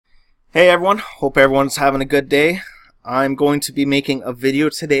Hey everyone, hope everyone's having a good day. I'm going to be making a video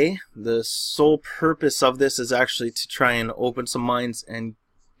today. The sole purpose of this is actually to try and open some minds and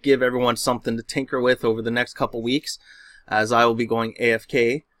give everyone something to tinker with over the next couple weeks, as I will be going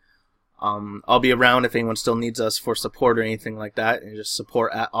AFK. I'll be around if anyone still needs us for support or anything like that, and just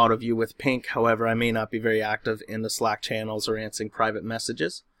support at Autoview with Pink. However, I may not be very active in the Slack channels or answering private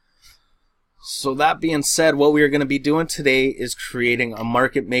messages. So that being said, what we are going to be doing today is creating a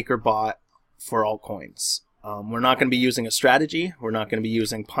market maker bot for altcoins. We're not going to be using a strategy. We're not going to be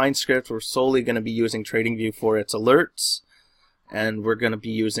using PineScript. We're solely going to be using TradingView for its alerts. And we're going to be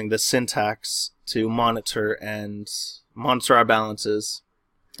using the syntax to monitor our balances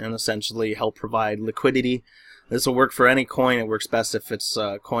and essentially help provide liquidity. This will work for any coin. It works best if it's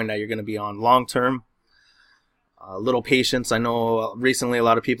a coin that you're going to be on long term. Little patience. I know recently a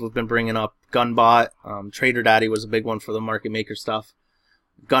lot of people have been bringing up Gunbot. Trader Daddy was a big one for the market maker stuff.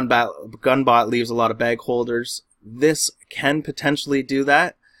 Gunbot leaves a lot of bag holders. This can potentially do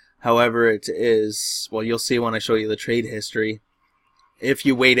that. However, it is, well, you'll see when I show you the trade history. If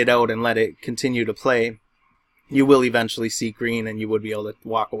you wait it out and let it continue to play, you will eventually see green and you would be able to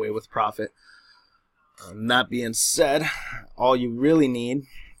walk away with profit. That being said, all you really need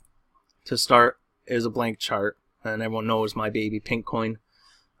to start is a blank chart. And everyone knows my baby Pinkcoin.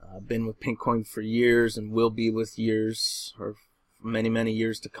 I've been with Pinkcoin for years and will be with years, or many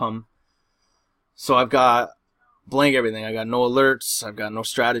years to come. So I've got blank everything. I got no alerts, I've got no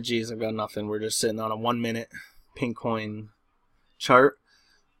strategies, I've got nothing. We're just sitting on a 1 minute Pinkcoin chart.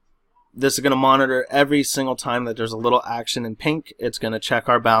 This is going to monitor every single time that there's a little action in pink. It's going to check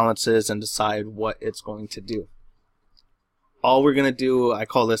our balances and decide what it's going to do. All we're going to do, I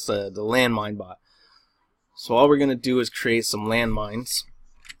call this the landmine bot. So all we're going to do is create some landmines.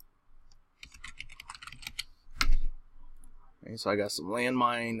 Okay, so I got some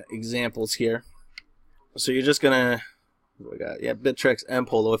landmine examples here. So you're just going to, we got, Bittrex and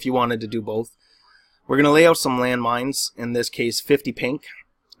Polo if you wanted to do both. We're going to lay out some landmines, in this case 50 pink.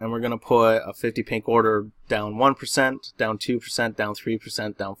 And we're going to put a 50 pink order down 1%, down 2%, down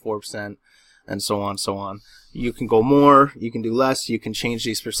 3%, down 4%, and so on, so on. You can go more, you can do less, you can change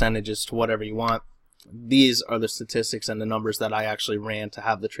these percentages to whatever you want. These are the statistics and the numbers that I actually ran to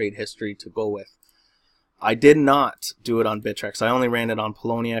have the trade history to go with. I did not do it on Bittrex. I only ran it on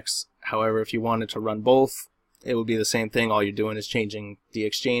poloniex. However, if you wanted to run both, it would be the same thing. All you're doing is changing the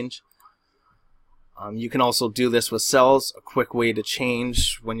exchange. You can also do this with cells. A quick way to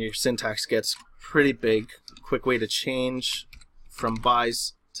change when your syntax gets pretty big. A quick way to change from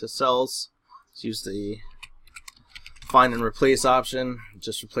buys to sells is use the find and replace option.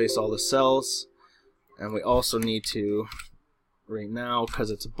 Just replace all the cells. And we also need to, right now, because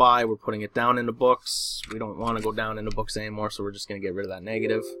it's a buy, we're putting it down into books. We don't want to go down into books anymore, so we're just going to get rid of that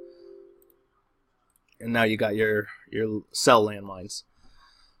negative. And now you got your sell landmines.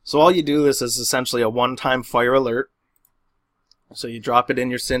 So all you do, this is essentially a one-time fire alert. So you drop it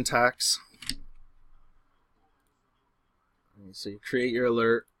in your syntax. So you create your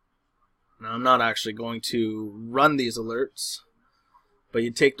alert. Now I'm not actually going to run these alerts, but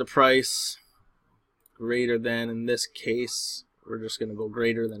you take the price greater than, in this case, we're just going to go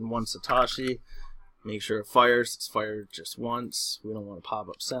greater than 1 Satoshi. Make sure it fires. It's fired just once. We don't want a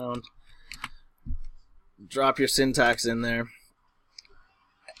pop-up sound. Drop your syntax in there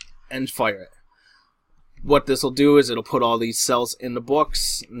and fire it. What this will do is it'll put all these cells in the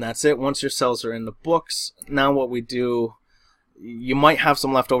books, and that's it. Once your cells are in the books, now what we do, you might have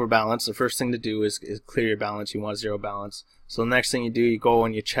some leftover balance. The first thing to do is clear your balance. You want zero balance. So the next thing you do, you go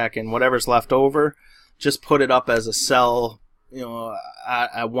and you check, and whatever's left over, just put it up as a sell,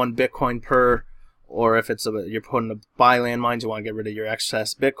 at 1 Bitcoin per, or if it's you're putting a buy landmines, you want to get rid of your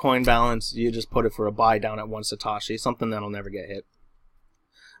excess Bitcoin balance, you just put it for a buy down at 1 Satoshi, something that'll never get hit.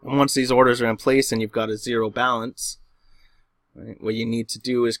 And once these orders are in place and you've got a zero balance, right, what you need to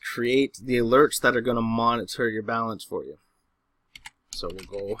do is create the alerts that are going to monitor your balance for you. So we'll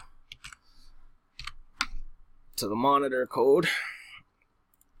go to the monitor code.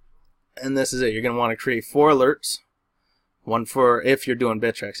 And this is it. You're going to want to create 4 alerts. One for if you're doing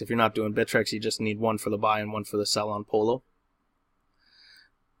Bittrex. If you're not doing Bittrex, you just need 1 for the buy and 1 for the sell on Polo.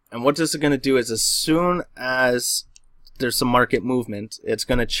 And what this is going to do is as soon as there's some market movement, it's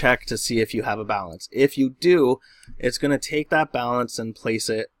going to check to see if you have a balance. If you do, it's going to take that balance and place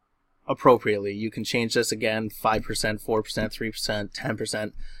it appropriately. You can change this again, 5%, 4%, 3%,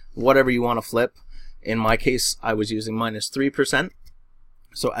 10%, whatever you want to flip. In my case, I was using -3%.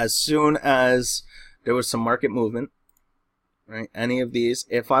 So as soon as there was some market movement, right, any of these,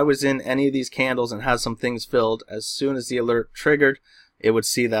 if I was in any of these candles and had some things filled, as soon as the alert triggered, it would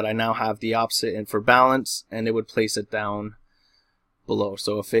see that I now have the opposite in for balance, and it would place it down below.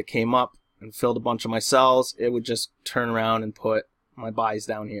 So if it came up and filled a bunch of my sells, it would just turn around and put my buys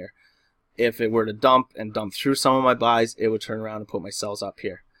down here. If it were to dump through some of my buys, it would turn around and put my sells up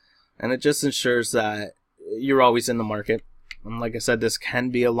here. And it just ensures that you're always in the market. And like I said, this can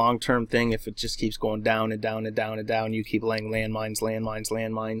be a long-term thing if it just keeps going down and down and down and down. You keep laying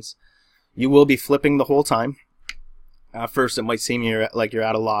landmines. You will be flipping the whole time. At first, it might seem like you're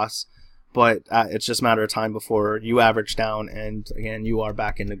at a loss, but it's just a matter of time before you average down, and again, you are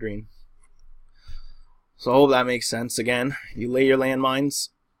back in the green. So I hope that makes sense. Again, you lay your landmines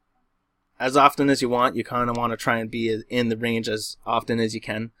as often as you want. You kind of want to try and be in the range as often as you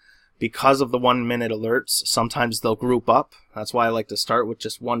can. Because of the 1 minute alerts, sometimes they'll group up. That's why I like to start with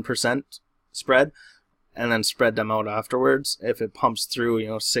just 1% spread and then spread them out afterwards. If it pumps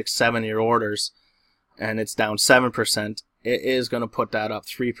through, 6, 7 of your orders and it's down 7%, it is going to put that up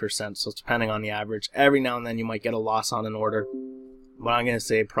 3%. So it's depending on the average. Every now and then you might get a loss on an order, but I'm going to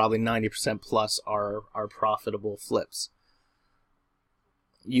say probably 90% plus are profitable flips.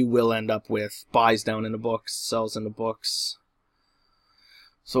 You will end up with buys down in the books, sells in the books.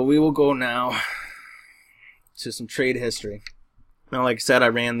 So we will go now to some trade history. Now, like I said, I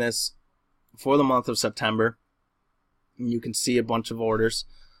ran this for the month of September. You can see a bunch of orders.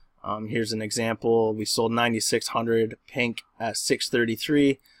 Here's an example. We sold 9,600 pink at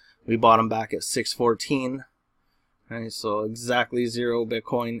 633. We bought them back at 614. Okay, so exactly 0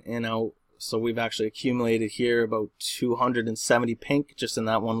 Bitcoin in out. So we've actually accumulated here about 270 pink just in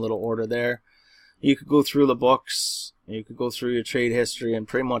that one little order there. You could go through the books, you could go through your trade history and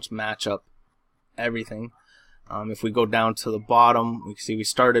pretty much match up everything. If we go down to the bottom, we can see we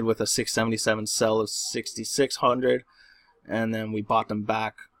started with a 677 sell of 6,600, and then we bought them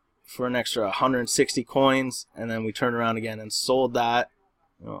back for an extra 160 coins, and then we turned around again and sold that,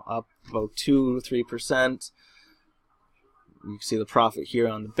 up about 2-3%. You can see the profit here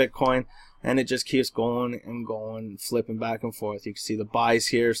on the Bitcoin, and it just keeps going and going, flipping back and forth. You can see the buys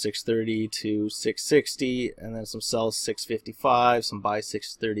here, 630 to 660, and then some sells 655, some buys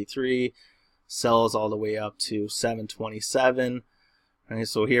 633, sells all the way up to 727. Okay,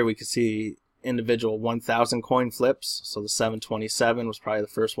 so here we can see individual 1,000 coin flips. So the 727 was probably the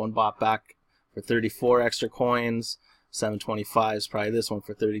first one bought back for 34 extra coins. 725 is probably this one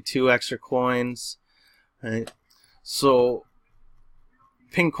for 32 extra coins. Right? So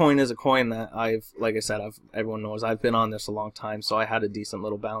Pinkcoin is a coin that like I said, everyone knows I've been on this a long time, so I had a decent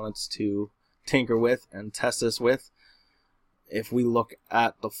little balance to tinker with and test this with. If we look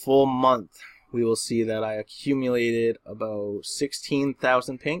at the full month, we will see that I accumulated about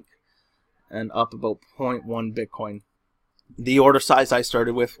 16,000 pink and up about 0.1 Bitcoin. The order size I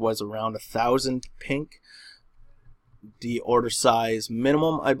started with was around 1,000 pink. The order size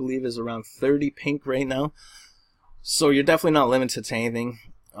minimum, I believe, is around 30 pink right now. So you're definitely not limited to anything.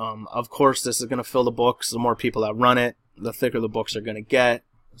 Of course, this is going to fill the books. The more people that run it, the thicker the books are going to get.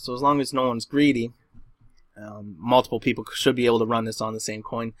 So as long as no one's greedy, multiple people should be able to run this on the same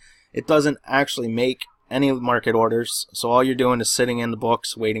coin. It doesn't actually make any market orders. So all you're doing is sitting in the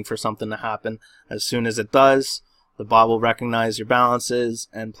books waiting for something to happen. As soon as it does, the bot will recognize your balances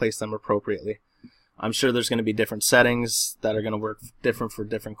and place them appropriately. I'm sure there's going to be different settings that are going to work different for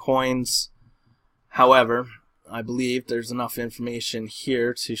different coins. However, I believe there's enough information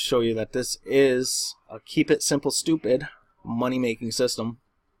here to show you that this is a keep it simple stupid money-making system.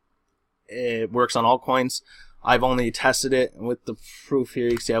 It works on all coins. I've only tested it with the proof here.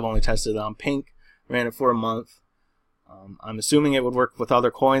 You can see I've only tested it on pink. Ran it for a month. I'm assuming it would work with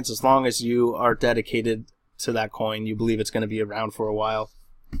other coins as long as you are dedicated to that coin. You believe it's going to be around for a while.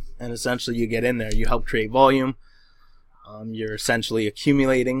 And essentially you get in there. You help create volume. You're essentially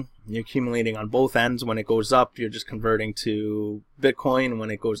accumulating. You're accumulating on both ends. When it goes up, you're just converting to Bitcoin.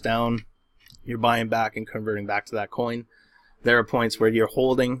 When it goes down, you're buying back and converting back to that coin. There are points where you're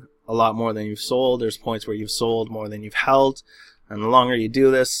holding a lot more than you've sold. There's points where you've sold more than you've held. And the longer you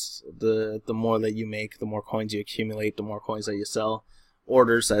do this, the more that you make, the more coins you accumulate, the more coins that you sell.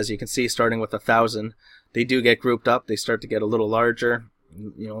 Orders, as you can see, starting with 1,000, they do get grouped up. They start to get a little larger.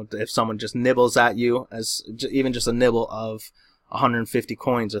 If someone just nibbles at you, as even just a nibble of 150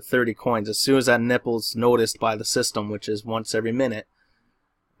 coins or 30 coins, as soon as that nibble's noticed by the system, which is once every minute,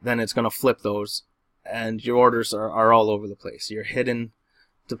 then it's going to flip those, and your orders are all over the place. You're hidden.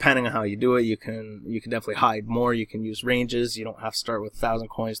 Depending on how you do it, you can definitely hide more. You can use ranges. You don't have to start with 1,000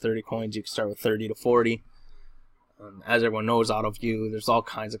 coins, 30 coins. You can start with 30 to 40. As everyone knows, Autoview, there's all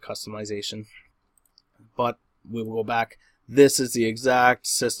kinds of customization. But we will go back. This is the exact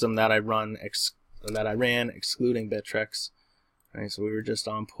system that I ran excluding Bittrex. Alright, so we were just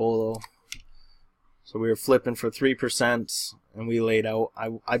on Polo. So we were flipping for 3%, and we laid out.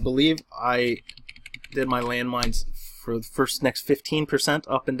 I believe I did my landmines for the next 15%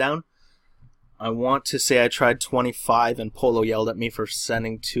 up and down. I want to say I tried 25, and Polo yelled at me for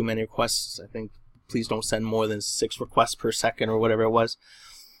sending too many requests. I think please don't send more than 6 requests per second or whatever it was.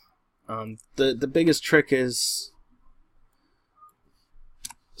 The biggest trick is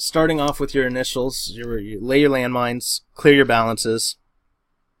starting off with your initials. You lay your landmines, clear your balances,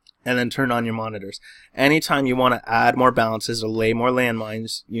 and then turn on your monitors. Anytime you want to add more balances or lay more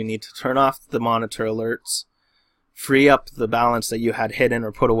landmines, you need to turn off the monitor alerts, free up the balance that you had hidden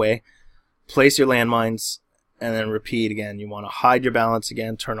or put away, place your landmines, and then repeat again. You want to hide your balance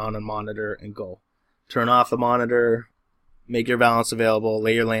again, turn on a monitor, and go. Turn off the monitor, make your balance available,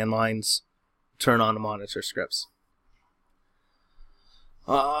 lay your landmines, turn on the monitor scripts.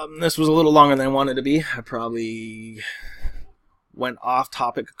 This was a little longer than I wanted to be. I probably went off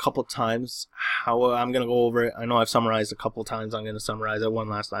topic a couple times. I'm going to go over it. I know I've summarized a couple times. I'm going to summarize it one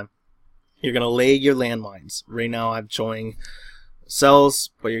last time. You're going to lay your landmines. Right now I'm showing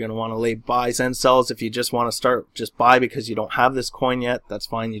sells, but you're going to want to lay buys and sells. If you just want to start just buy because you don't have this coin yet, that's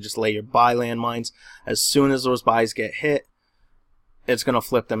fine. You just lay your buy landmines. As soon as those buys get hit, it's going to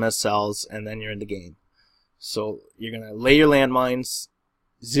flip them as sells, and then you're in the game. So you're going to lay your landmines,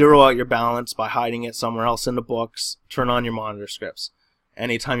 zero out your balance by hiding it somewhere else in the books, turn on your monitor scripts.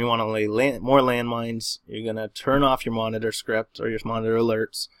 Anytime you want to lay more landmines, you're going to turn off your monitor script or your monitor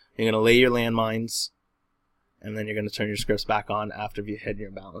alerts. You're going to lay your landmines, and then you're going to turn your scripts back on after you've hit your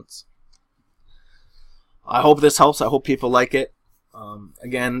balance. I hope this helps. I hope people like it.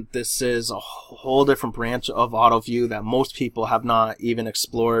 Again, this is a whole different branch of Autoview that most people have not even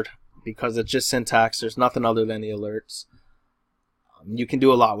explored because it's just syntax. There's nothing other than the alerts. You can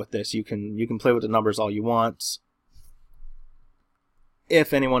do a lot with this. You can play with the numbers all you want.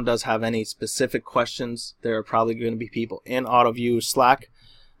 If anyone does have any specific questions, there are probably going to be people in Autoview Slack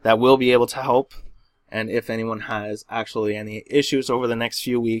that will be able to help. And if anyone has actually any issues over the next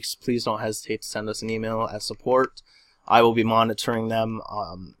few weeks, please don't hesitate to send us an email at support. I will be monitoring them.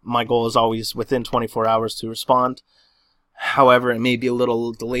 My goal is always within 24 hours to respond. However, it may be a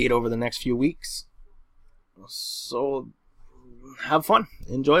little delayed over the next few weeks. So have fun.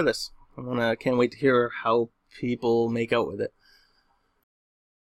 Enjoy this. Can't wait to hear how people make out with it.